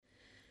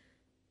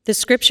The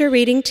scripture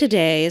reading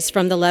today is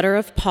from the letter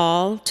of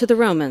Paul to the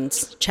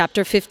Romans,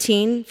 chapter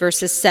 15,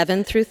 verses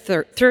 7 through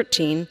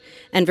 13,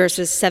 and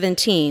verses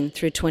 17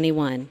 through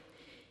 21.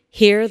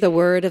 Hear the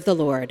word of the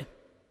Lord.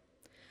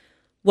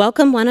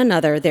 Welcome one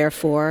another,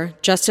 therefore,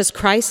 just as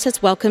Christ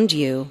has welcomed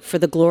you, for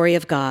the glory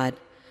of God.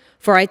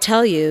 For I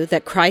tell you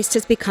that Christ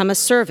has become a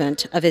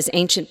servant of his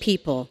ancient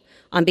people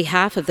on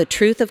behalf of the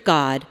truth of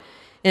God,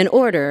 in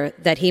order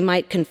that he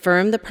might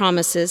confirm the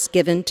promises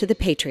given to the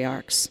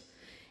patriarchs,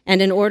 and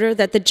in order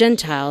that the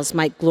Gentiles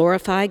might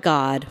glorify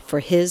God for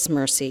his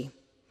mercy.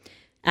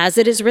 As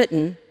it is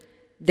written,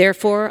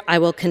 "Therefore I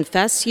will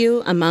confess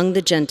you among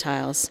the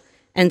Gentiles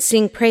and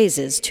sing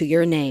praises to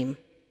your name."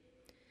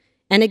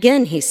 And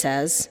again he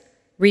says,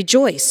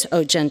 "Rejoice,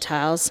 O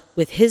Gentiles,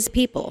 with his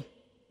people."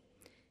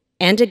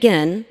 And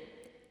again,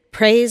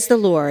 "Praise the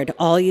Lord,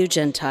 all you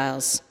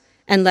Gentiles,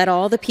 and let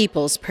all the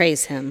peoples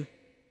praise him."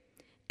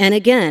 And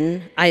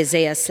again,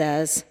 Isaiah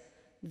says,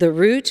 "The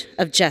root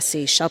of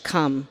Jesse shall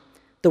come,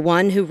 the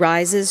one who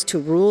rises to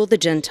rule the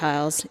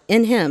Gentiles.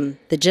 In him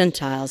the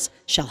Gentiles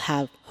shall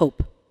have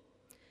hope."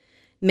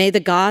 May the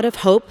God of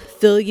hope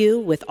fill you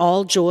with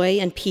all joy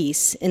and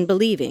peace in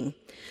believing,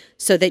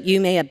 so that you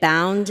may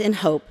abound in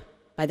hope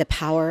by the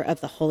power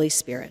of the Holy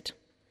Spirit.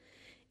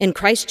 In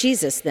Christ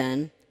Jesus,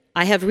 then,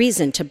 I have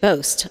reason to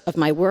boast of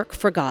my work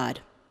for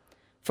God,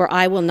 for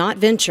I will not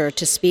venture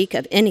to speak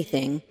of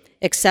anything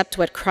except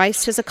what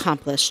Christ has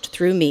accomplished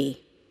through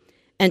me,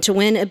 and to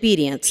win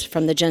obedience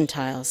from the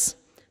Gentiles,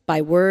 by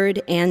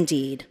word and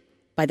deed,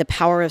 by the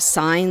power of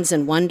signs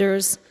and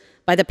wonders,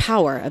 by the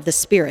power of the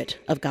Spirit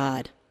of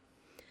God.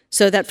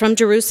 So that from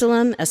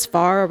Jerusalem as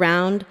far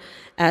around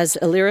as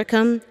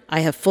Illyricum,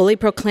 I have fully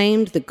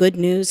proclaimed the good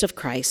news of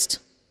Christ.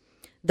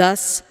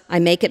 Thus, I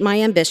make it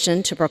my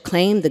ambition to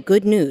proclaim the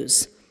good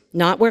news,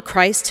 not where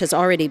Christ has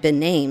already been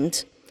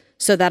named,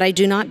 so that I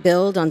do not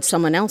build on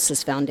someone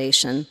else's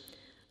foundation,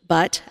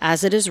 but,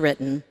 as it is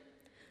written,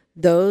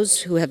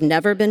 "Those who have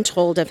never been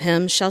told of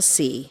him shall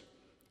see,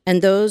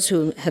 and those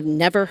who have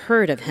never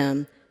heard of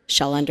him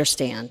shall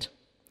understand."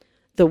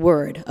 The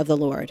word of the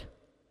Lord.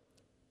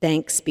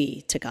 Thanks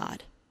be to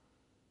God.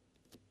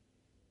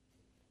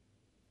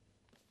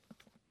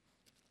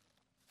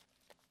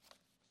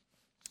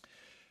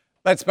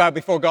 Let's bow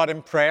before God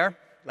in prayer.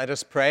 Let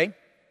us pray.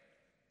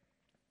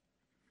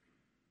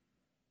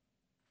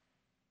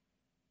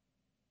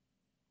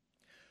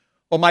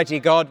 Almighty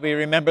God, we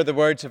remember the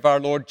words of our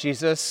Lord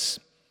Jesus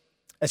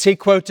as he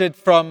quoted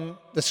from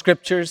the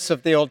scriptures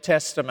of the Old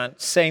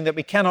Testament, saying that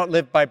we cannot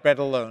live by bread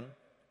alone,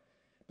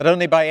 but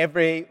only by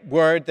every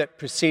word that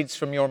proceeds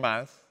from your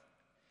mouth.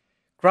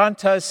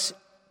 Grant us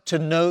to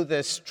know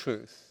this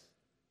truth,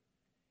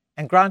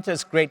 and grant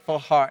us grateful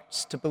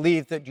hearts to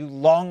believe that you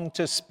long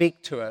to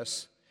speak to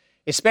us,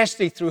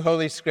 especially through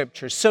Holy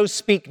Scripture. So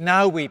speak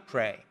now, we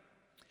pray,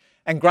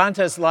 and grant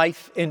us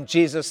life in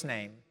Jesus'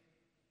 name.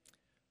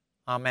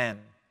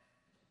 Amen.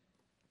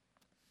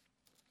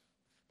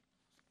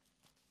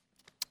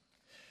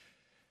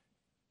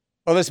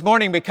 Well, this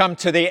morning we come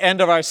to the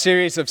end of our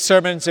series of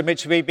sermons in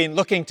which we've been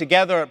looking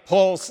together at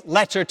Paul's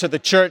letter to the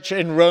church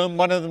in Rome,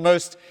 one of the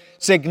most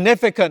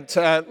significant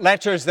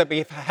letters that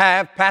we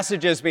have,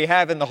 passages we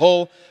have in the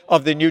whole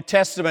of the New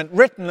Testament,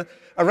 written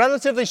a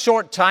relatively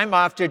short time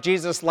after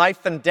Jesus'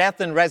 life and death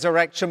and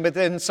resurrection,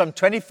 within some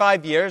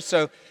 25 years.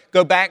 So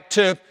go back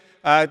to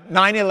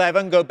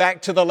 9/11, go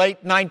back to the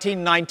late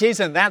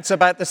 1990s, and that's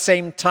about the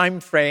same time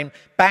frame,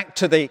 back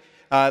to the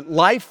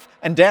life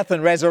and death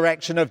and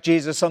resurrection of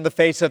Jesus on the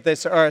face of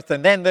this earth.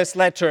 And then this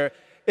letter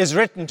is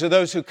written to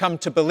those who come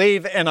to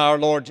believe in our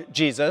Lord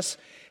Jesus.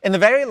 In the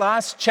very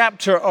last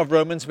chapter of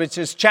Romans, which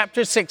is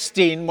chapter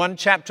 16, one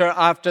chapter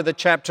after the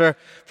chapter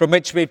from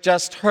which we've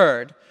just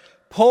heard,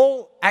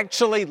 Paul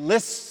actually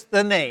lists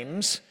the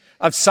names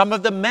of some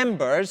of the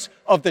members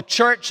of the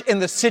church in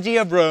the city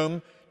of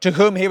Rome to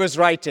whom he was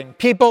writing,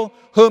 people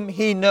whom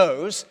he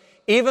knows,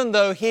 even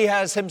though he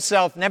has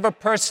himself never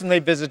personally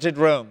visited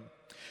Rome.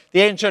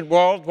 The ancient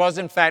world was,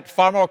 in fact,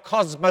 far more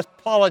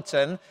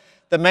cosmopolitan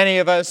than many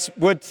of us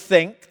would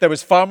think. There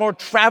was far more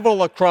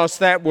travel across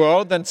that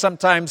world than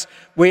sometimes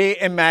we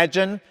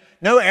imagine.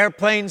 No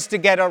airplanes to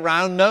get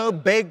around, no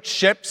big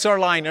ships or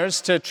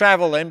liners to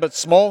travel in, but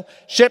small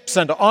ships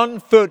and on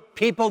foot.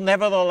 People,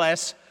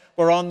 nevertheless,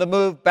 were on the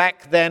move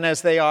back then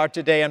as they are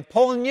today. And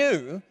Paul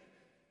knew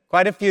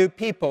quite a few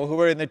people who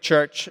were in the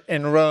church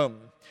in Rome.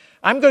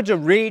 I'm going to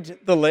read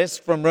the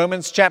list from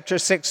Romans chapter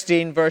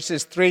 16,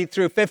 verses 3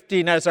 through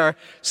 15 as our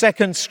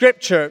second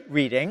scripture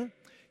reading.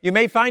 You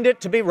may find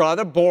it to be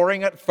rather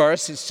boring at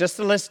first. It's just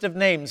a list of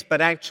names,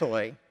 but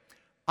actually,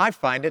 I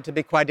find it to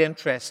be quite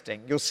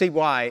interesting. You'll see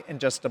why in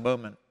just a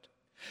moment.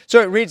 So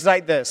it reads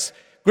like this: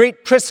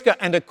 "Greet Prisca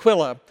and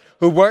Aquila,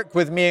 who work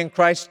with me in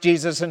Christ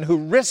Jesus and who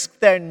risk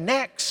their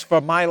necks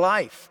for my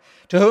life,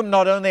 to whom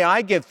not only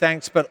I give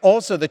thanks, but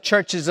also the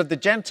churches of the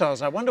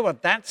Gentiles." I wonder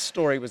what that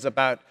story was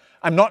about.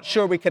 I'm not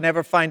sure we can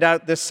ever find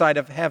out this side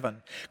of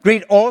heaven.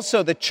 "Greet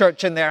also the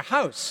church in their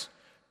house.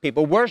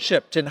 People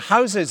worshipped in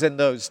houses in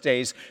those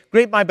days.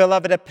 Greet my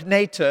beloved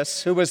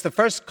Epaenetus, who was the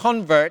first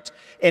convert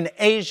in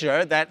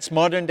Asia, that's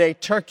modern-day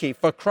Turkey,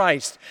 for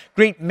Christ.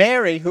 Greet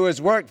Mary, who has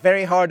worked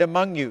very hard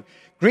among you.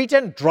 Greet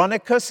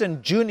Andronicus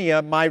and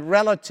Junia, my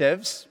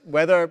relatives,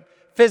 whether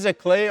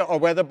physically or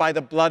whether by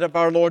the blood of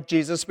our Lord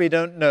Jesus, we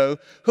don't know,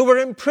 who were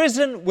in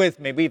prison with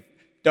me. We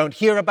don't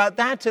hear about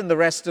that in the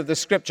rest of the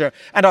scripture.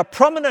 And are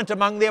prominent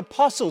among the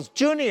apostles.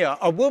 Junia,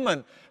 a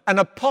woman, an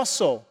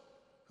apostle,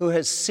 who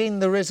has seen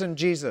the risen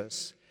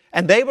Jesus.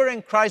 And they were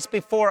in Christ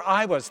before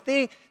I was.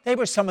 They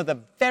were some of the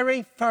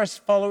very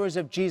first followers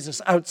of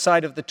Jesus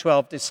outside of the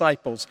 12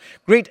 disciples.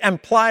 Greet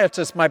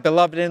Ampliatus, my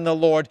beloved in the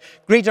Lord.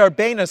 Greet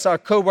Urbanus, our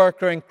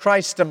co-worker in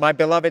Christ, and my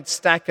beloved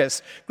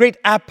Stachys. Greet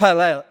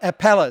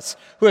Apelles,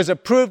 who is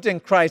approved in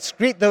Christ.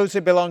 Greet those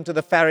who belong to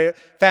the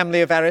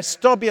family of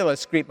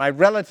Aristobulus. Greet my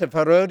relative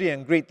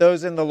Herodian. Greet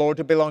those in the Lord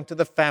who belong to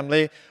the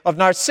family of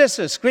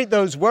Narcissus. Greet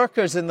those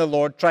workers in the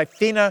Lord,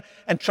 Tryphena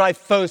and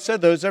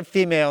Tryphosa. Those are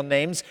female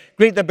names.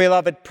 Greet the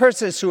beloved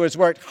Persis, who has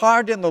worked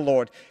hard in the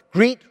Lord.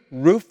 Greet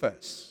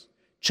Rufus,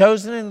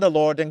 chosen in the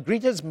Lord, and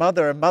greet his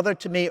mother, a mother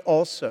to me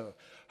also.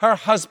 Her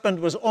husband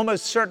was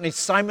almost certainly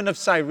Simon of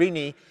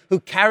Cyrene, who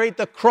carried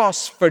the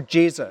cross for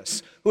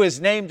Jesus, who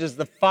is named as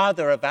the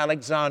father of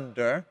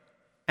Alexander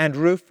and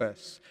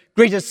Rufus.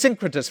 Greet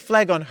Asyncritus,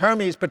 Phlegon,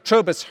 Hermes,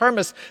 Patrobas,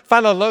 Hermas,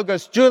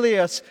 Philologus,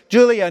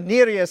 Julia,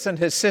 Nereus and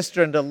his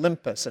sister, and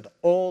Olympus, and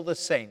all the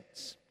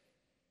saints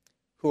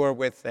who are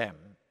with them.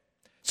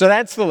 So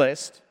that's the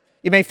list.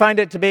 You may find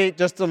it to be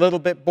just a little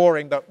bit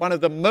boring, but one of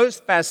the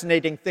most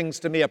fascinating things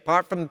to me,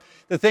 apart from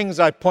the things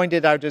I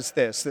pointed out, is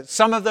this, that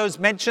some of those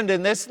mentioned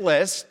in this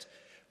list,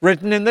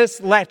 written in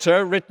this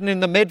letter, written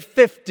in the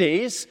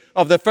mid-50s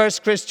of the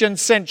first Christian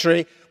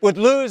century, would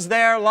lose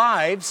their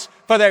lives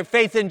for their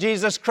faith in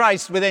Jesus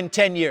Christ within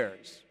 10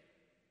 years.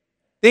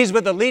 These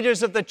were the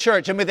leaders of the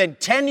church, and within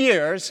 10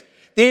 years,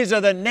 these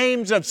are the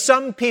names of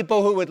some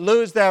people who would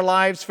lose their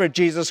lives for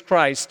Jesus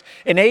Christ.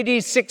 In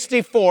AD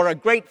 64, a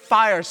great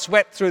fire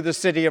swept through the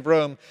city of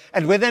Rome,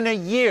 and within a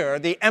year,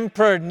 the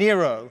Emperor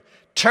Nero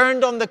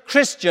turned on the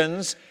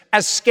Christians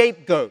as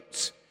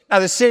scapegoats. Now,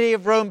 the city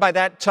of Rome by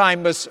that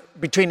time was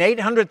between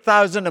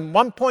 800,000 and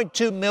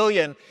 1.2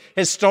 million,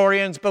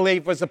 historians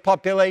believe, was the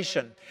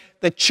population.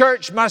 The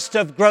church must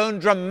have grown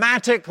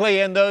dramatically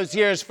in those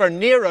years for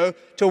Nero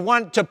to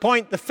want to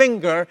point the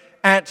finger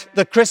at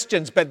the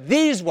Christians. But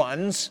these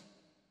ones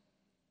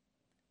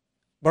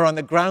were on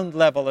the ground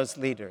level as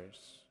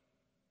leaders.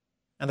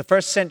 And the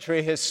first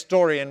century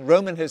historian,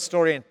 Roman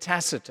historian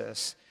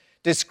Tacitus,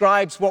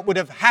 describes what would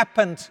have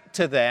happened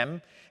to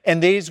them in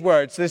these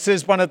words. This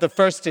is one of the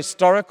first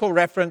historical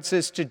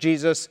references to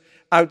Jesus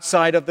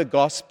outside of the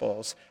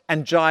Gospels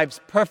and jives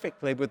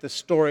perfectly with the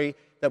story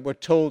that we're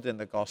told in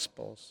the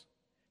Gospels.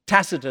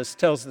 Tacitus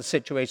tells the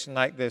situation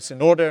like this.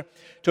 In order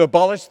to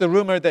abolish the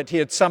rumor that he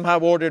had somehow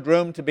ordered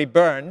Rome to be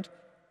burned,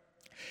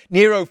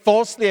 Nero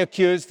falsely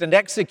accused and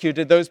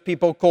executed those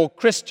people called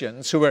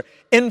Christians who were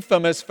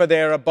infamous for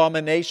their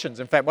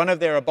abominations. In fact, one of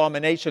their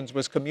abominations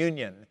was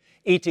communion,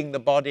 eating the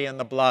body and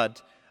the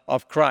blood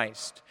of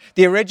Christ.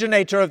 The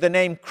originator of the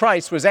name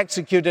Christ was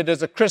executed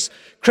as a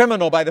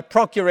criminal by the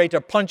procurator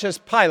Pontius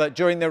Pilate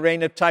during the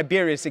reign of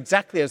Tiberius,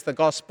 exactly as the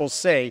Gospels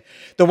say.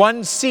 The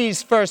ones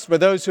seized first were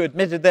those who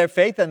admitted their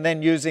faith, and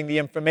then, using the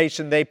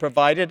information they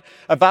provided,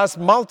 a vast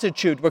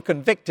multitude were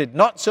convicted,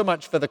 not so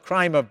much for the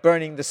crime of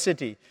burning the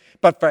city,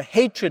 but for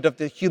hatred of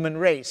the human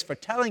race, for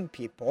telling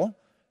people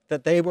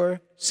that they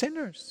were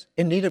sinners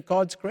in need of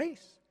God's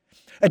grace.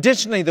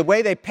 Additionally, the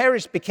way they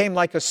perished became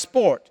like a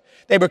sport.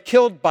 They were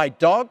killed by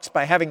dogs,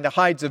 by having the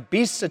hides of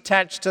beasts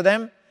attached to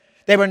them.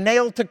 They were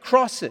nailed to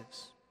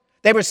crosses.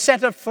 They were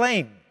set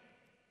aflame.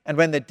 And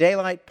when the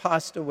daylight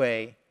passed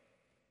away,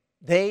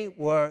 they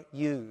were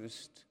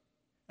used,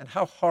 and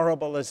how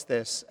horrible is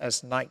this,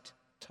 as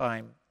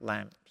nighttime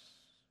lamps.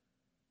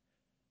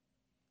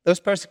 Those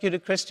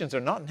persecuted Christians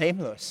are not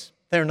nameless.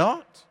 They're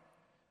not.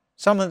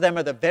 Some of them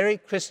are the very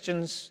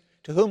Christians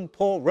to whom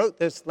Paul wrote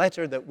this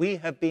letter that we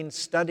have been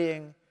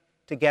studying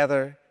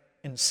together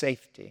in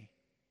safety.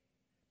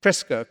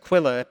 Prisca,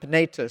 Aquila,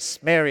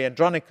 Epaenetus, Mary,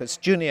 Andronicus,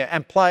 Junia,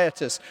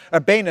 Ampliatus,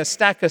 Urbanus,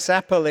 Stachys,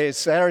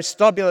 Apelles,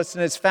 Aristobulus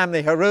and his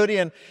family,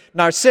 Herodian,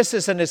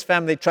 Narcissus and his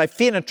family,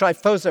 Tryphena,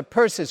 Tryphosa,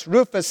 Persis,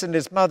 Rufus and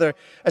his mother,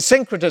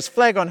 Asyncritus,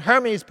 Phlegon,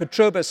 Hermes,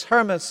 Patrobas,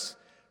 Hermas,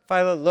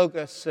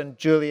 Philologus and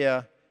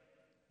Julia,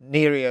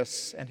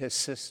 Nereus and his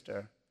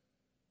sister,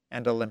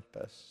 and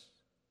Olympus.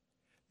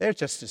 There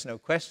just is no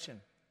question.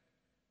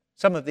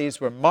 Some of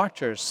these were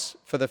martyrs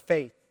for the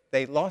faith.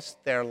 They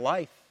lost their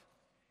life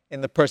in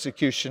the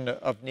persecution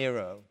of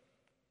Nero.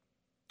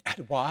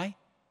 And why?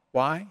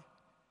 Why?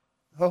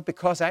 Well,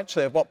 because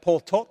actually of what Paul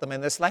taught them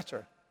in this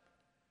letter,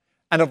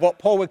 and of what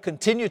Paul would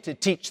continue to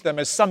teach them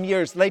as some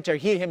years later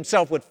he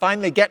himself would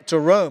finally get to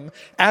Rome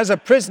as a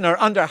prisoner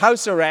under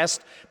house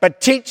arrest, but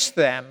teach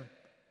them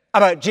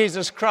about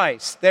Jesus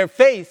Christ. Their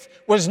faith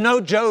was no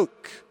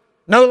joke,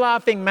 no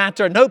laughing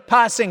matter, no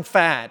passing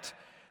fad,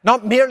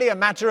 not merely a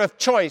matter of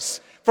choice,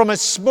 from a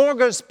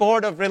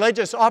smorgasbord of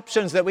religious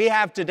options that we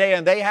have today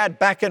and they had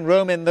back in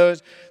Rome in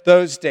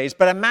those days,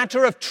 but a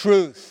matter of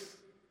truth,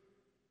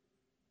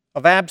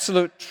 of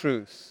absolute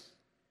truth,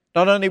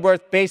 not only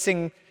worth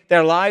basing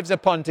their lives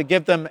upon to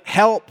give them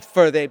help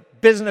for the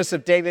business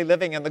of daily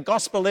living, and the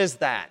gospel is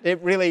that.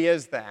 It really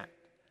is that.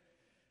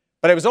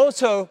 But it was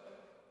also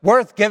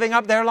worth giving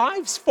up their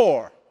lives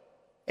for.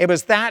 It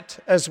was that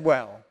as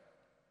well.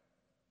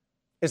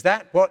 Is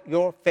that what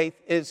your faith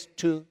is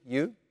to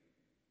you?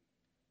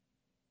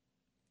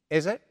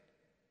 Is it?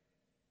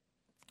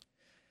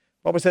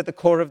 What was at the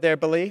core of their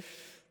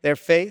belief, their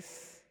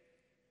faith,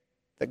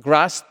 that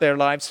grasped their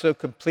lives so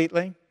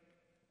completely?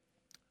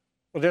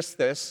 Well, just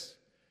this,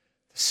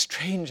 the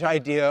strange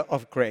idea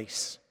of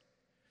grace.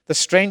 The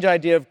strange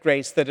idea of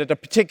grace that at a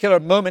particular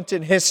moment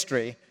in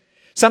history,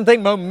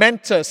 something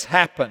momentous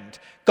happened.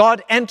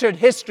 God entered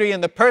history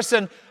in the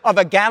person of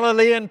a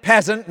Galilean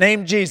peasant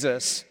named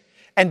Jesus,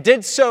 and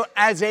did so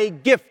as a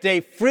gift,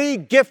 a free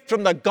gift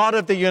from the God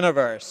of the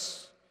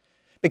universe.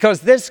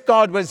 Because this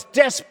God was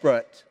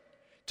desperate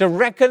to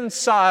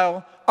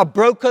reconcile a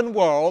broken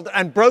world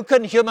and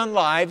broken human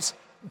lives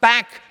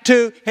back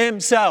to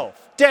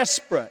himself.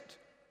 Desperate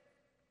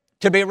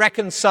to be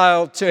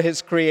reconciled to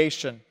his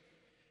creation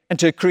and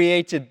to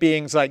created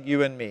beings like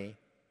you and me.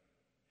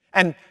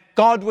 And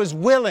God was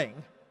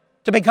willing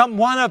to become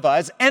one of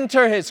us,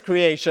 enter his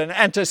creation,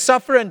 and to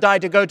suffer and die,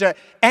 to go to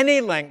any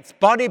length,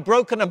 body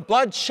broken and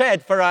blood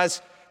shed for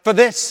us, for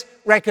this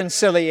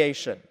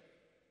reconciliation.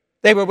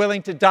 They were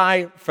willing to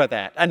die for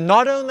that. And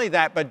not only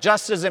that, but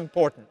just as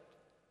important,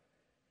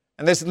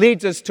 and this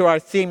leads us to our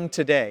theme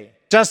today,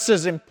 just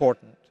as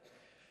important,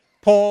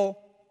 Paul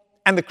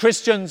and the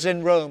Christians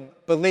in Rome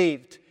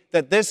believed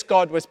that this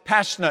God was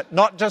passionate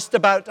not just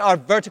about our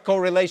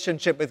vertical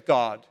relationship with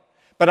God,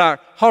 but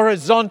our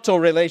horizontal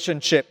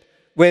relationship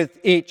with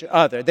each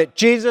other, that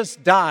Jesus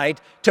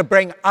died to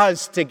bring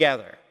us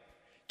together,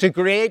 to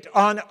create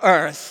on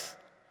earth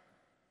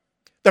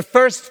the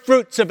first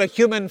fruits of a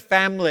human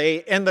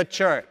family in the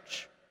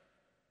church,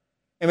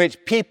 in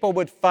which people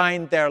would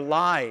find their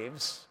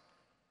lives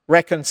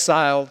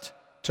reconciled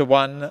to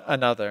one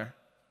another.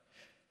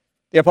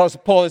 The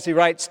Apostle Paul, as he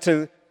writes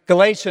to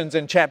Galatians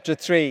in chapter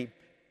 3,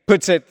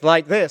 puts it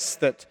like this,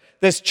 that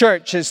this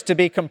church is to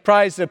be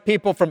comprised of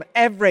people from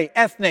every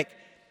ethnic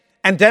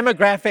and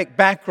demographic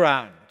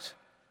background.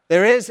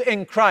 There is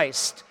in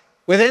Christ,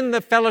 within the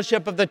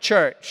fellowship of the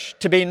church,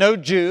 to be no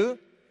Jew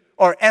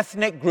or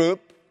ethnic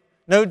group,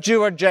 no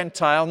Jew or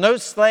Gentile, no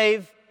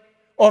slave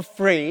or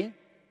free.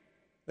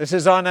 This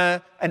is on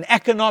an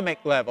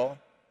economic level,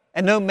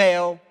 and no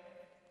male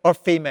or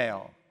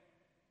female.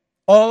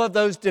 All of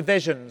those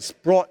divisions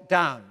brought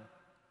down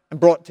and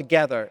brought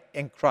together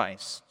in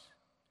Christ.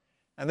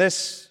 And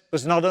this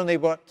was not only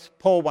what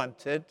Paul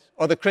wanted,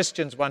 or the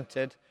Christians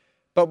wanted,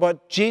 but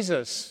what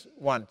Jesus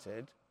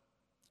wanted,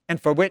 and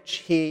for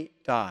which he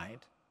died.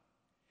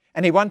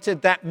 And he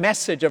wanted that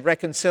message of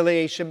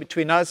reconciliation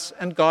between us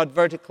and God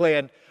vertically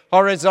and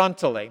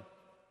horizontally,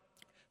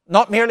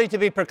 not merely to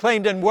be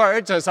proclaimed in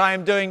words, as I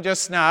am doing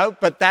just now,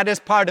 but that is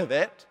part of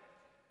it,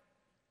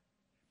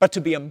 but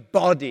to be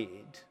embodied,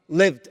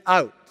 lived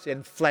out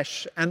in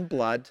flesh and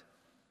blood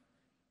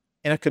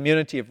in a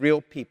community of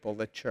real people,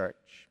 the church.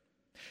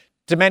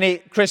 To many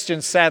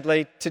Christians,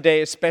 sadly,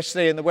 today,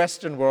 especially in the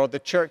Western world, the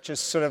church is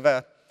sort of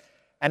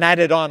an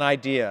added-on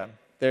idea.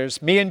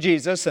 There's me and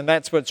Jesus, and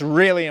that's what's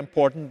really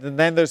important. And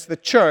then there's the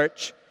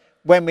church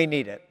when we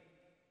need it,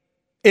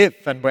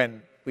 if and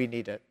when we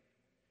need it.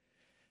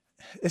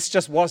 This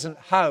just wasn't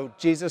how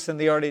Jesus and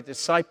the early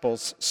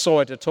disciples saw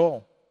it at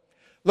all.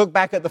 Look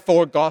back at the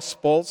four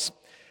Gospels,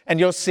 and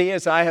you'll see,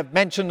 as I have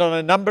mentioned on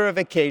a number of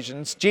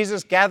occasions,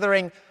 Jesus'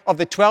 gathering of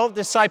the 12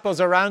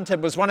 disciples around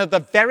him was one of the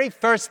very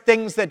first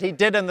things that he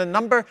did. And the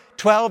number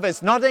 12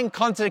 is not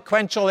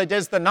inconsequential. It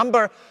is the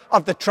number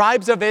of the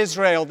tribes of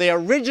Israel, the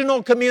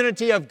original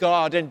community of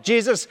God. And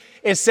Jesus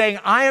is saying,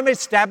 I am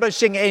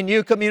establishing a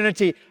new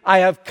community. I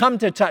have come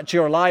to touch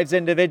your lives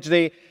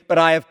individually, but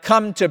I have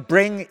come to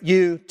bring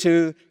you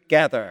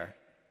together.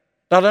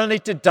 Not only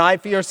to die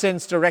for your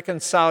sins, to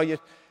reconcile you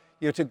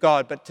to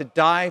God, but to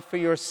die for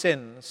your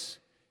sins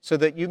so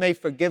that you may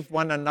forgive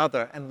one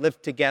another and live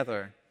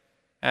together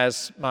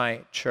as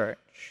my church.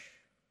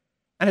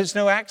 And it's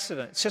no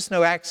accident, it's just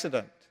no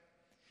accident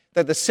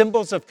that the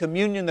symbols of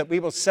communion that we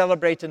will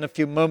celebrate in a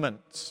few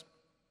moments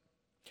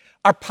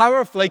are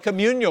powerfully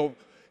communal.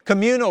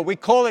 We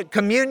call it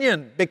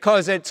communion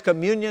because it's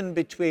communion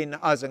between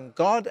us and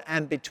God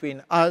and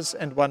between us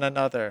and one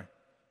another.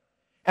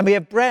 And we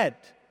have bread,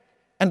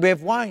 and we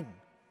have wine,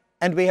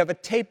 and we have a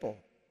table.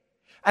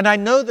 And I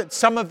know that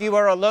some of you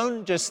are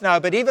alone just now,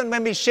 but even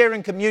when we share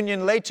in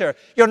communion later,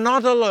 you're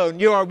not alone.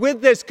 You are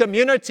with this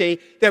community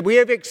that we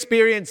have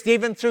experienced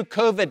even through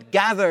COVID,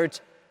 gathered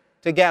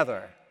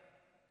together.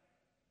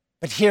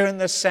 But here in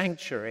this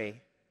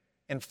sanctuary,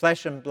 in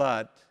flesh and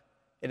blood,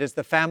 it is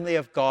the family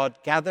of God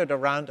gathered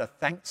around a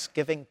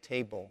Thanksgiving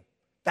table.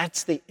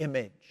 That's the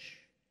image.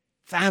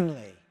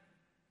 Family,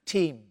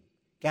 team,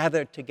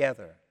 gathered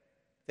together,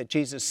 that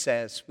Jesus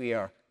says we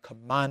are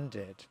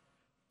commanded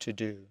to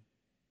do.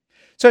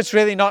 So it's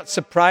really not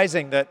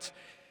surprising that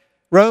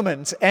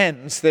Romans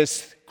ends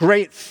this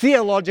great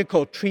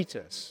theological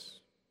treatise,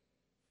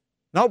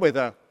 not with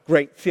a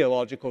great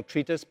theological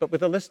treatise, but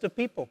with a list of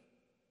people,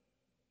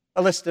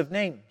 a list of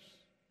names,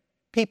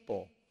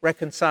 people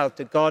reconciled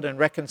to God and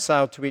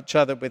reconciled to each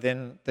other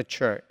within the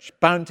church,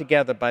 bound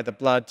together by the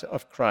blood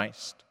of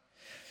Christ.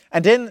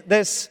 And in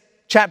this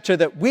chapter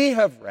that we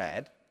have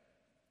read,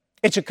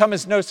 it should come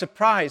as no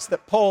surprise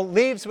that Paul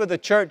leaves with the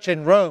church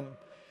in Rome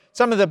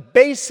some of the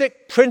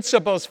basic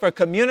principles for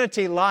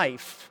community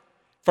life,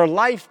 for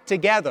life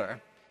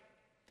together,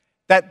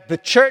 that the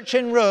church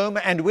in Rome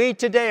and we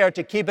today are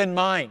to keep in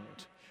mind.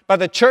 But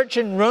the church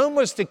in Rome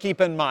was to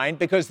keep in mind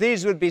because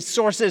these would be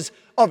sources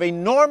of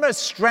enormous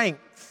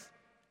strength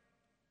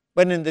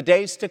when in the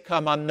days to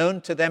come,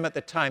 unknown to them at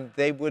the time,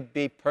 they would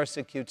be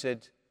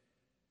persecuted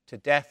to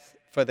death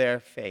for their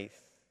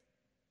faith.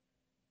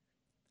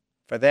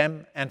 For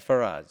them and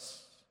for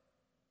us.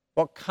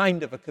 What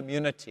kind of a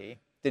community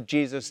did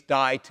Jesus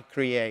die to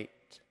create?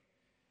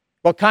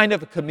 What kind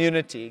of a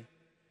community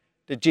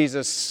did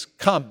Jesus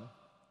come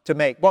to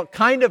make? What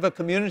kind of a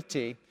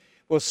community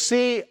will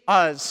see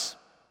us,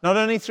 not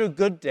only through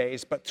good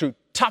days, but through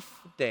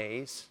tough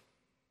days,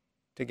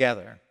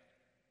 together?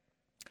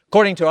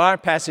 According to our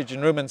passage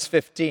in Romans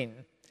 15,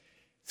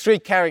 3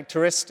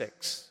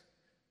 characteristics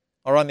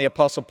are on the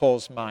Apostle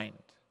Paul's mind.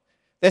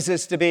 This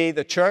is to be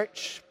the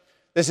church.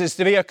 This is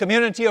to be a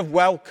community of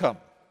welcome,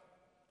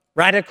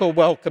 radical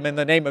welcome in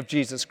the name of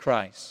Jesus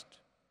Christ.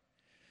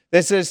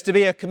 This is to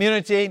be a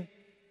community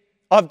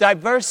of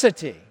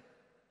diversity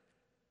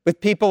with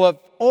people of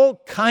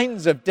all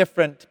kinds of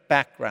different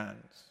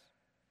backgrounds.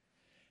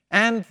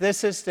 And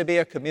this is to be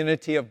a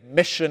community of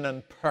mission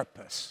and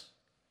purpose,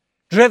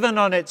 driven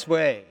on its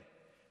way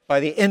by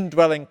the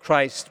indwelling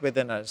Christ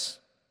within us,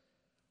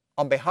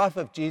 on behalf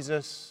of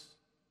Jesus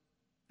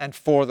and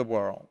for the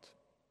world.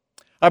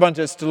 I want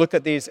us to look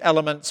at these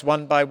elements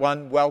one by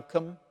one: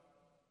 welcome,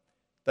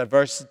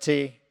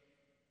 diversity,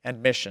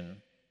 and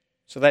mission.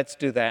 So let's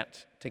do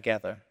that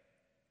together.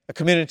 A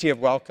community of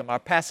welcome. Our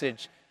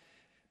passage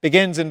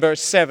begins in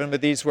verse 7 with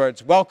these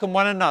words: welcome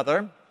one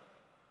another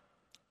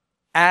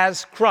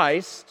as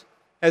Christ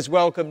has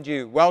welcomed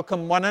you.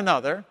 Welcome one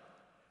another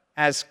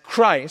as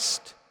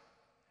Christ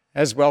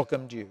has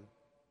welcomed you.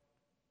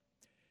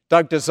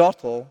 Doug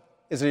DeZottel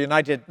is a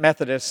United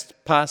Methodist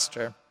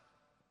pastor.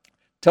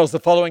 Tells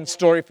the following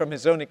story from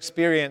his own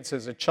experience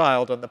as a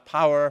child on the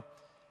power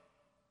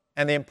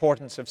and the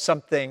importance of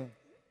something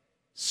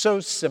so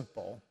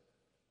simple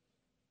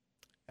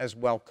as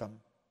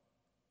welcome.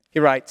 He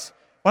writes,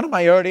 "One of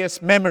my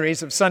earliest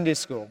memories of Sunday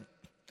school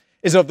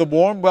is of the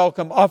warm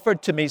welcome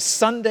offered to me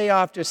Sunday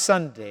after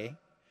Sunday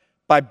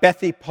by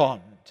Bethy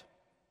Pond.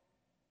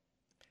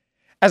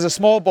 As a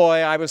small boy,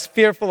 I was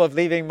fearful of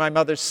leaving my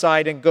mother's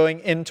side and going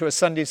into a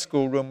Sunday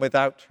school room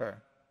without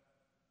her.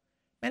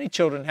 Many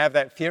children have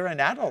that fear, and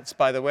adults,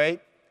 by the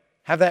way,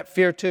 have that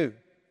fear too.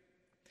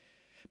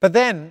 But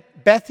then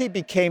Bethy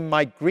became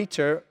my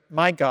greeter,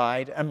 my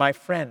guide, and my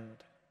friend.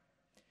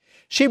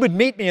 She would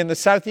meet me in the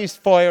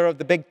southeast foyer of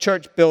the big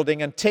church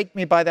building and take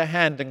me by the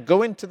hand and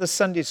go into the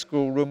Sunday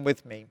school room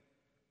with me.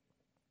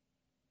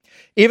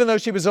 Even though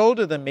she was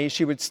older than me,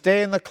 she would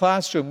stay in the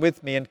classroom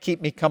with me and keep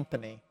me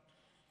company.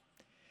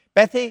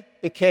 Bethy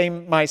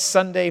became my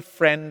Sunday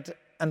friend,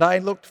 and I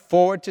looked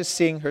forward to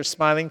seeing her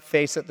smiling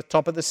face at the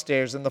top of the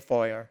stairs in the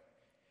foyer.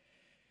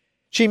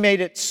 She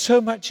made it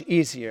so much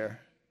easier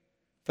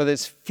for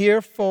this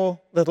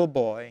fearful little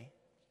boy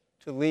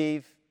to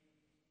leave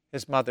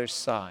his mother's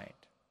side."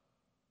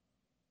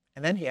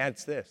 And then he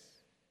adds this: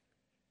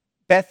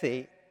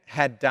 Bethy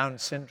had Down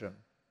syndrome.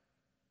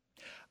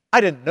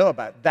 I didn't know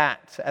about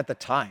that at the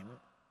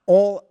time.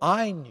 All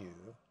I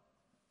knew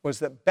was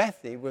that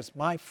Bethy was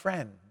my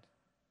friend,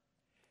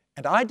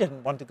 and I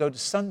didn't want to go to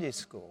Sunday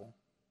school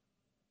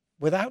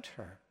without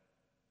her.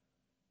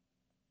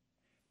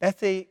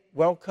 Bethy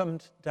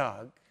welcomed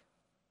Doug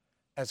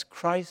as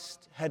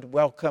Christ had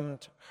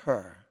welcomed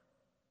her.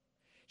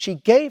 She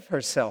gave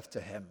herself to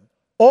him,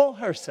 all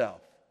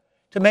herself,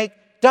 to make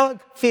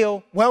Doug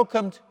feel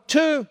welcomed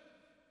too.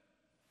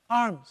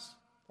 Arms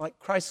like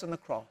Christ on the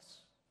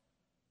cross,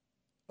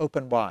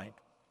 open wide.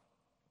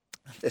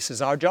 This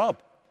is our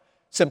job.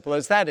 Simple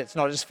as that. It's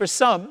not just for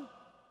some,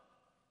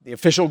 the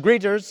official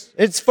greeters.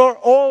 It's for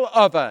all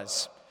of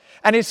us.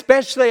 And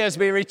especially as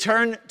we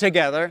return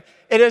together,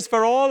 it is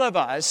for all of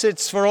us.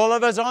 It's for all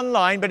of us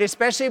online, but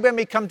especially when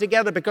we come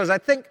together, because I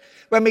think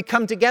when we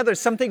come together,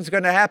 something's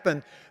going to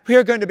happen. We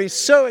are going to be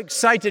so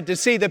excited to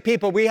see the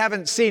people we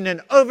haven't seen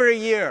in over a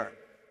year.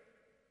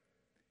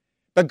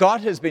 But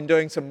God has been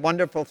doing some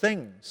wonderful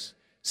things.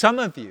 Some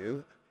of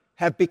you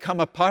have become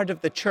a part of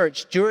the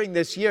church during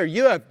this year.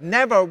 You have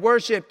never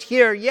worshiped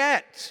here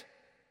yet.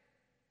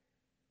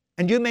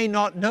 And you may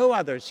not know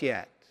others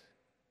yet.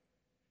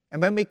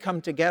 And when we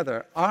come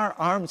together, our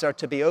arms are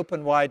to be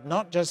open wide,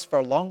 not just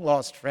for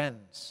long-lost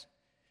friends,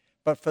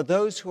 but for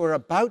those who are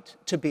about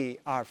to be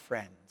our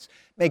friends.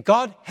 May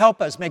God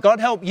help us. May God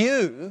help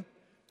you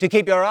to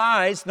keep your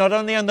eyes not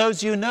only on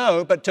those you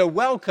know, but to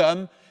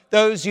welcome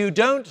those you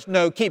don't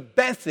know. Keep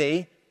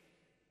Bethy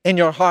in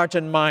your heart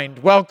and mind.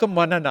 Welcome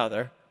one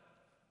another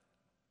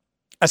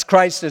as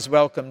Christ has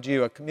welcomed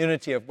you, a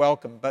community of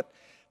welcome, but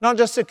not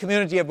just a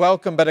community of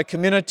welcome, but a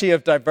community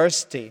of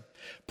diversity.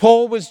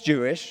 Paul was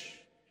Jewish,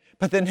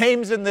 but the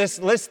names in this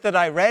list that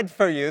I read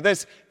for you,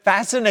 this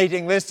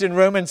fascinating list in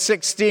Romans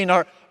 16,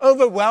 are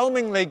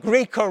overwhelmingly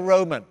Greek or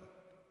Roman.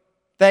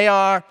 They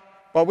are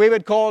what we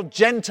would call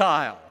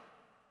Gentile,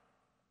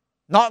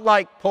 not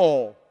like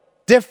Paul,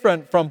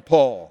 different from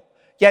Paul.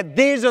 Yet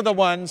these are the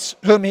ones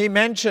whom he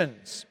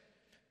mentions.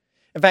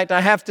 In fact, I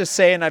have to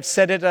say, and I've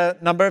said it a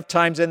number of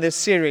times in this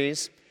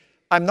series,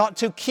 I'm not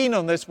too keen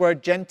on this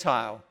word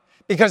Gentile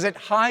because it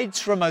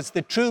hides from us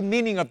the true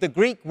meaning of the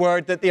Greek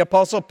word that the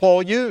Apostle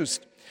Paul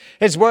used.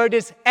 His word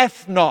is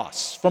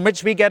ethnos, from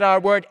which we get our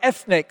word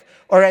ethnic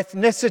or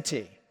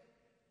ethnicity.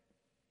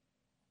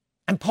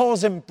 And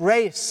Paul's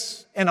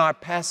embrace in our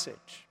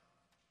passage,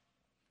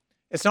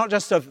 it's not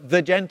just of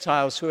the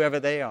Gentiles, whoever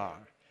they are,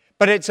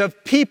 but it's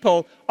of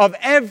people of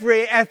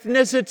every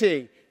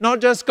ethnicity,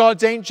 not just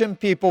God's ancient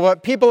people,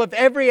 but people of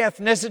every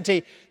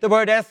ethnicity. The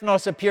word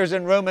ethnos appears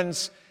in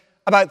Romans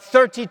about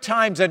 30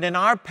 times, and in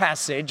our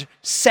passage,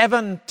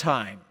 7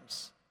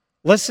 times.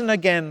 Listen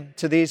again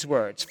to these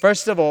words.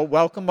 First of all,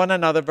 welcome one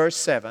another, verse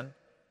 7,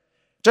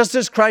 just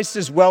as Christ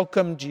has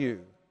welcomed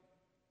you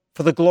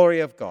for the glory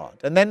of God.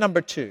 And then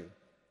number 2,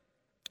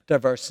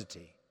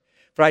 diversity.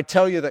 For I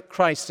tell you that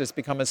Christ has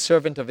become a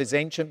servant of his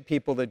ancient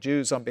people, the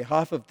Jews, on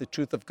behalf of the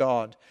truth of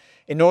God,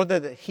 in order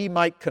that he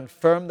might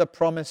confirm the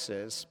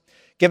promises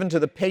given to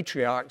the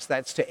patriarchs,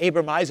 that's to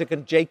Abraham, Isaac,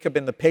 and Jacob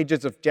in the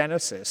pages of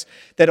Genesis,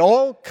 that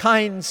all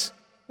kinds,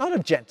 not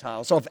of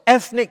Gentiles, of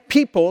ethnic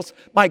peoples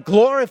might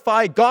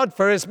glorify God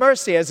for his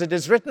mercy, as it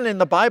is written in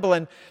the Bible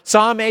in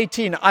Psalm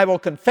 18, I will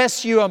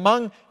confess you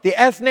among the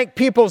ethnic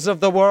peoples of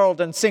the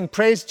world and sing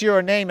praise to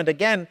your name. And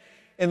again,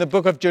 in the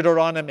book of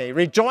Deuteronomy,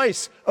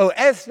 rejoice, O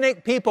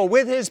ethnic people,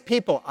 with his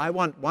people. I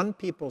want one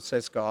people,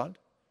 says God.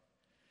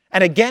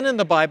 And again in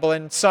the Bible,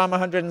 in Psalm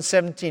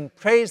 117,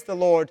 praise the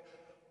Lord,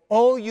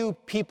 all you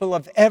people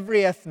of every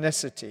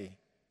ethnicity.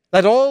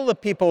 Let all the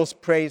peoples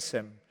praise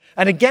him.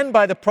 And again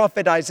by the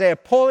prophet Isaiah,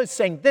 Paul is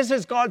saying this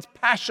is God's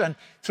passion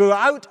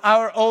throughout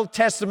our Old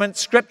Testament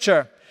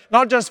scripture,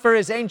 not just for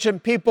his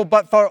ancient people,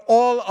 but for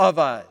all of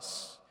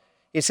us.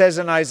 He says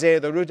in Isaiah,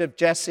 the root of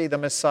Jesse, the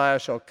Messiah,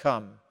 shall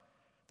come,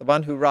 the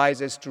one who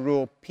rises to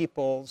rule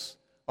peoples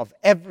of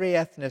every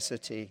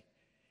ethnicity.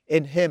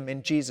 In him,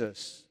 in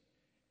Jesus,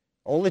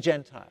 all the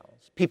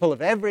Gentiles, people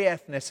of every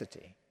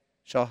ethnicity,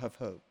 shall have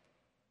hope.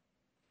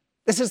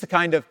 This is the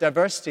kind of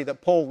diversity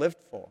that Paul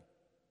lived for,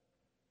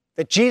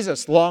 that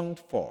Jesus longed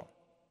for.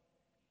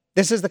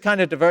 This is the kind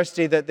of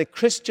diversity that the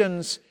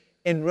Christians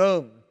in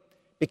Rome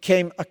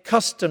became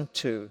accustomed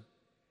to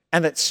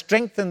and that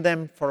strengthened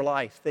them for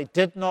life. They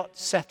did not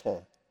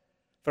settle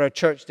for a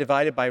church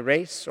divided by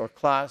race or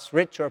class,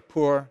 rich or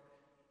poor,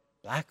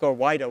 black or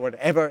white, or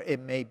whatever it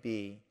may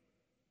be.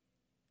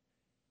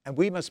 And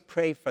we must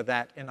pray for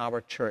that in our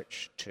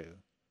church too.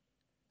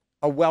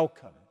 A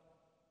welcome,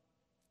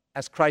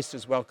 as Christ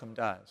has welcomed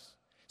us.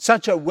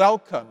 Such a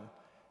welcome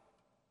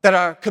that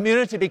our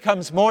community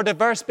becomes more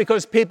diverse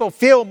because people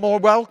feel more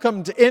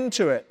welcomed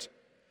into it.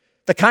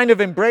 The kind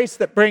of embrace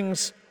that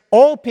brings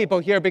all people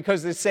here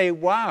because they say,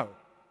 wow,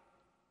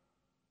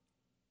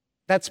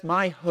 that's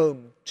my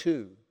home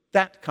too.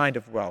 That kind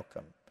of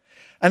welcome.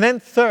 And then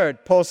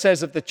third, Paul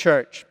says of the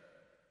church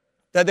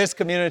that this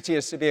community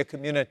is to be a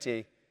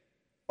community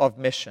of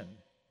mission.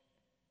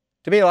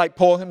 To be like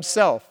Paul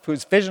himself,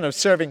 whose vision of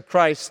serving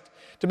Christ,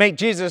 to make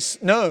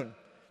Jesus known,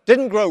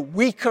 didn't grow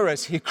weaker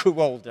as he grew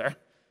older.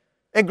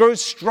 It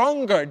grows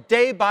stronger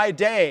day by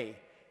day.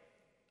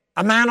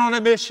 A man on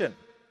a mission.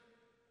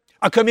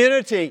 A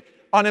community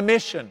on a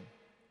mission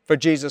for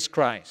Jesus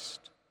Christ.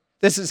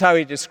 This is how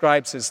he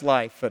describes his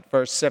life at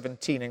verse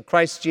 17. In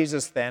Christ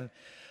Jesus, then,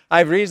 I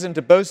have reason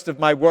to boast of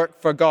my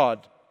work for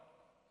God.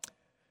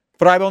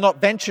 For I will not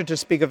venture to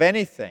speak of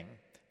anything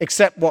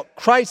except what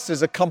Christ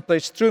has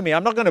accomplished through me.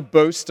 I'm not going to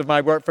boast of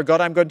my work for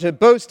God. I'm going to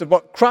boast of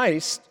what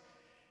Christ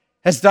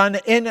has done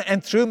in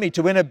and through me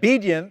to win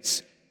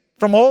obedience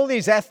from all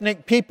these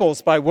ethnic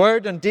peoples by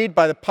word and deed,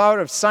 by the power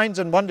of signs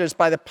and wonders,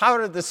 by the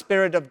power of the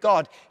Spirit of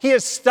God. He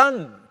is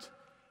stunned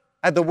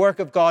at the work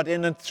of God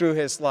in and through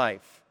his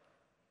life.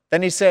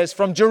 Then he says,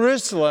 from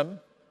Jerusalem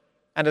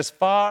and as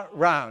far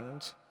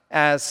round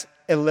as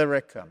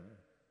Illyricum.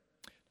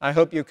 I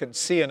hope you can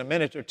see in a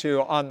minute or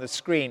two on the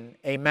screen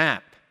a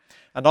map.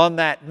 And on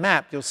that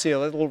map, you'll see a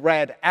little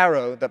red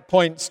arrow that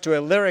points to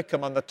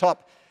Illyricum on the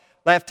top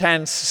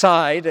left-hand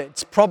side.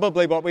 It's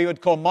probably what we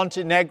would call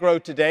Montenegro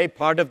today,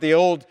 part of the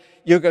old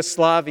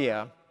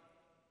Yugoslavia.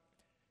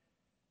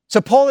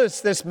 So Paul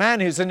is this man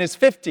who's in his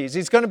 50s.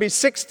 He's going to be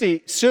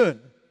 60 soon.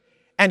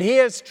 And he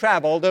has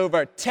traveled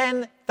over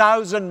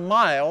 10,000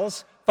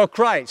 miles for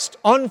Christ,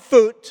 on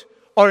foot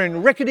or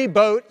in rickety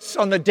boats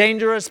on the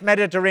dangerous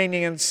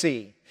Mediterranean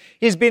Sea.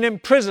 He's been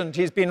imprisoned.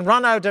 He's been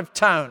run out of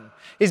town.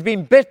 He's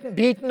been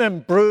beaten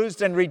and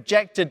bruised and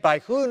rejected by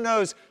who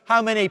knows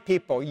how many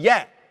people.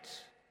 Yet,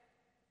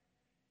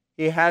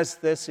 he has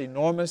this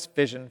enormous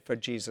vision for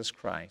Jesus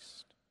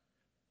Christ.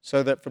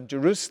 So that from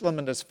Jerusalem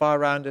and as far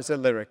round as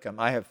Illyricum,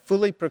 I have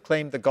fully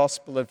proclaimed the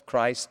gospel of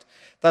Christ.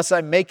 Thus I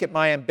make it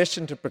my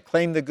ambition to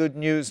proclaim the good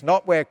news,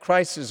 not where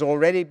Christ has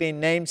already been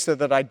named, so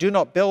that I do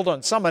not build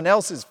on someone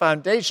else's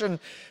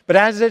foundation, but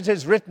as it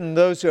is written,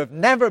 those who have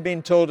never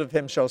been told of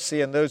him shall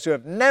see, and those who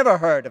have never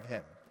heard of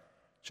him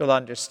shall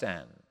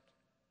understand.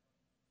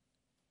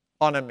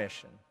 On a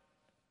mission.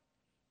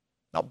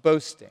 Not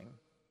boasting,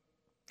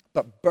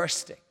 but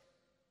bursting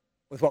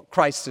with what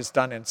Christ has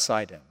done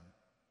inside him.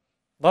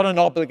 Not an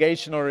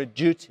obligation or a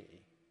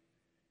duty,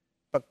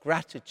 but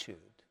gratitude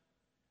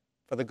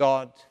for the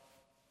God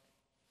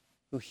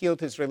who healed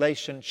his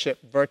relationship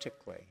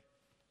vertically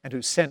and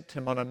who sent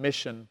him on a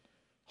mission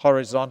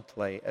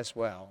horizontally as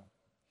well.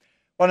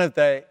 One of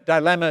the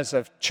dilemmas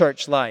of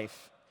church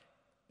life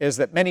is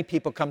that many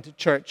people come to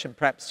church, and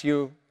perhaps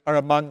you are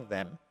among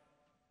them,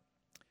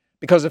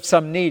 because of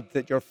some need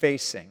that you're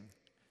facing,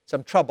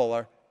 some trouble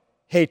or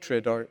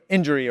hatred or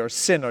injury or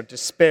sin or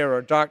despair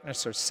or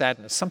darkness or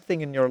sadness,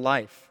 something in your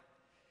life.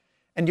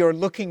 And you're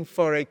looking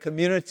for a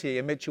community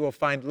in which you will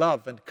find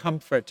love and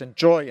comfort and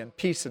joy and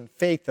peace and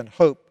faith and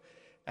hope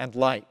and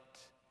light.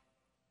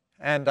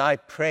 And I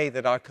pray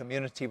that our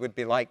community would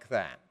be like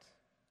that.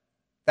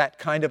 That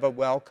kind of a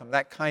welcome,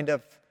 that kind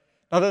of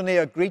not only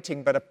a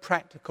greeting but a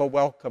practical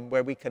welcome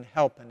where we can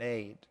help and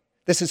aid.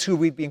 This is who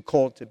we've been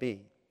called to be.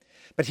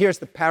 But here's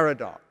the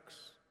paradox.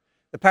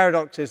 The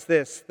paradox is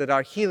this, that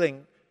our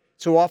healing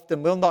so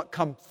often will not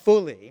come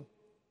fully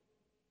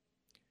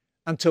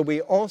until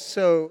we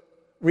also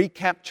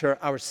recapture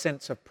our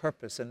sense of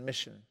purpose and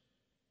mission.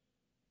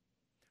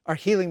 Our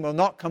healing will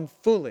not come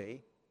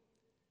fully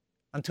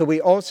until we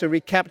also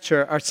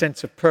recapture our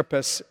sense of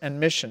purpose and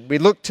mission. We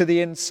look to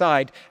the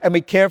inside and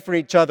we care for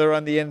each other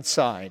on the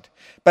inside.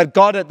 But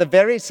God, at the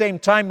very same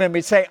time when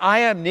we say, I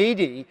am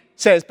needy,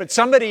 says, but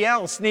somebody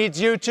else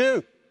needs you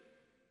too.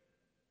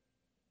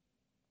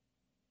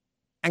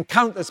 And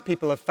countless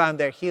people have found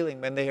their healing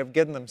when they have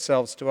given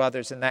themselves to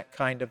others in that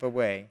kind of a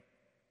way.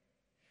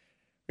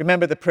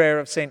 Remember the prayer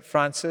of St.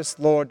 Francis,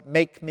 Lord,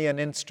 make me an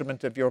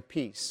instrument of your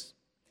peace.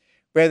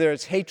 Where there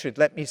is hatred,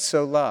 let me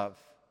sow love.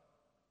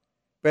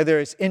 Where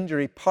there is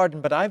injury, pardon.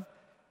 But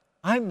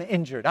I'm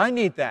injured. I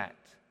need that.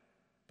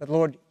 But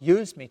Lord,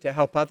 use me to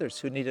help others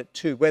who need it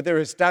too. Where there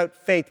is doubt,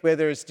 faith. Where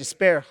there is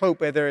despair, hope.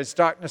 Where there is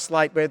darkness,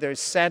 light. Where there is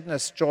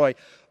sadness, joy.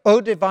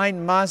 O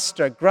divine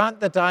Master, grant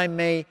that I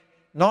may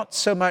not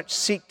so much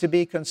seek to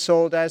be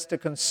consoled as to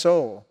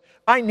console.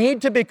 I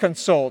need to be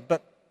consoled,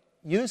 but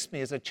use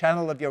me as a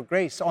channel of your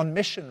grace on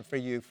mission for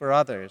you, for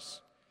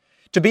others.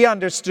 To be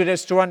understood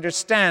is to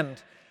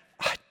understand.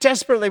 I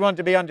desperately want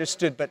to be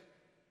understood, but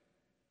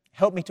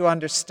help me to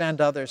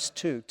understand others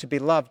too. To be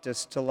loved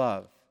is to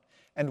love.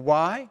 And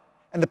why?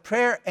 And the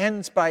prayer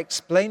ends by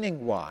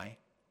explaining why.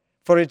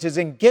 For it is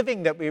in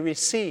giving that we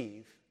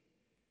receive.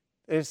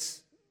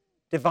 There's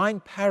divine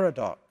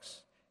paradox.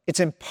 It's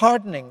in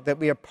pardoning that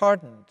we are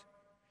pardoned.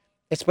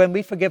 It's when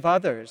we forgive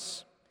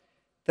others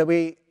that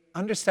we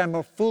understand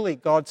more fully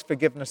God's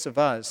forgiveness of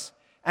us.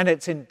 And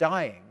it's in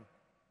dying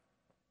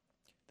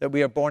that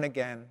we are born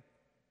again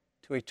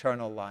to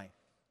eternal life.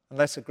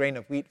 Unless a grain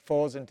of wheat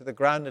falls into the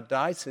ground and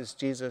dies, says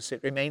Jesus,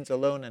 it remains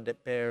alone and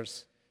it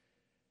bears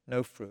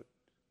no fruit.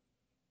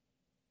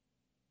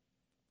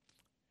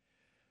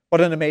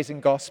 What an amazing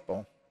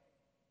gospel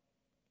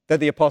that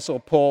the Apostle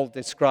Paul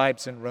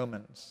describes in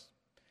Romans.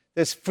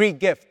 This free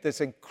gift,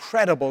 this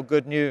incredible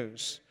good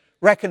news,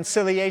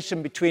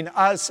 reconciliation between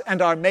us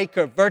and our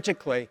Maker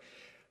vertically.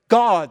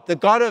 God, the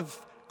God of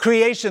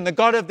creation, the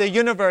God of the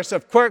universe,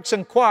 of quirks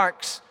and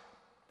quarks,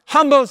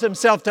 humbles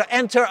himself to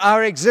enter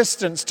our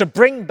existence, to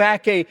bring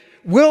back a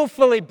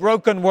willfully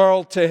broken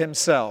world to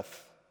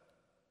himself.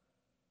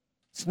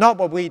 It's not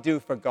what we do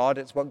for God,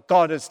 it's what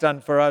God has done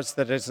for us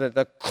that is at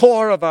the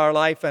core of our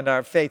life and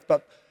our faith.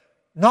 But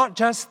not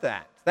just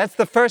that. That's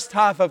the first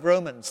half of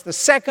Romans. The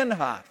second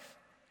half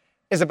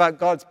is about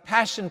God's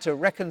passion to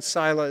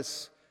reconcile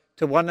us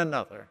to one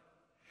another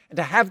and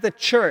to have the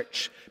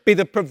church be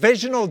the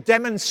provisional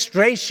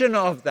demonstration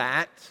of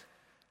that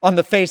on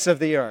the face of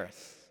the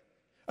earth.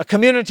 A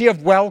community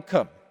of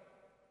welcome,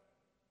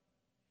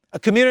 a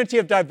community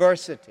of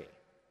diversity,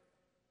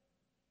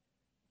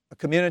 a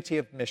community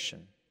of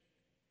mission.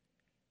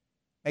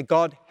 May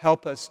God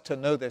help us to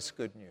know this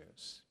good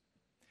news.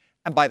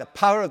 And by the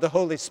power of the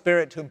Holy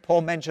Spirit, whom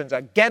Paul mentions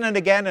again and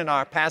again in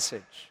our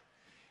passage,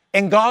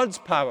 in God's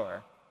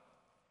power,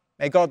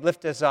 may God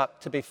lift us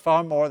up to be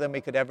far more than we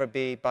could ever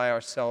be by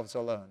ourselves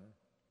alone.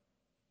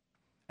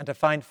 And to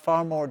find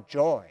far more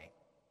joy,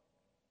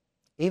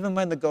 even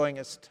when the going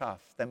is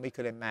tough, than we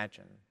could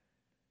imagine,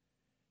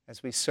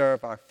 as we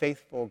serve our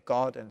faithful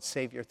God and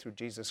Savior through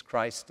Jesus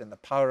Christ in the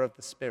power of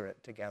the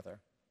Spirit together.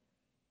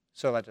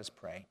 So let us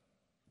pray.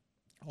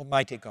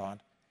 Almighty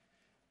God,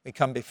 we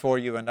come before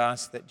you and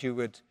ask that you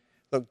would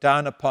look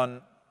down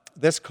upon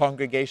this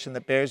congregation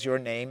that bears your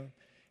name.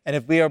 And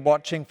if we are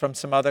watching from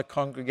some other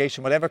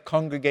congregation, whatever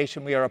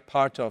congregation we are a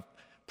part of,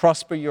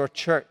 prosper your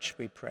church,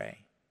 we pray,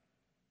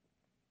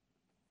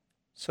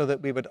 so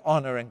that we would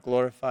honor and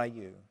glorify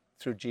you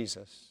through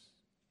Jesus,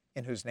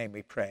 in whose name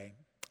we pray.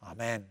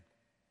 Amen.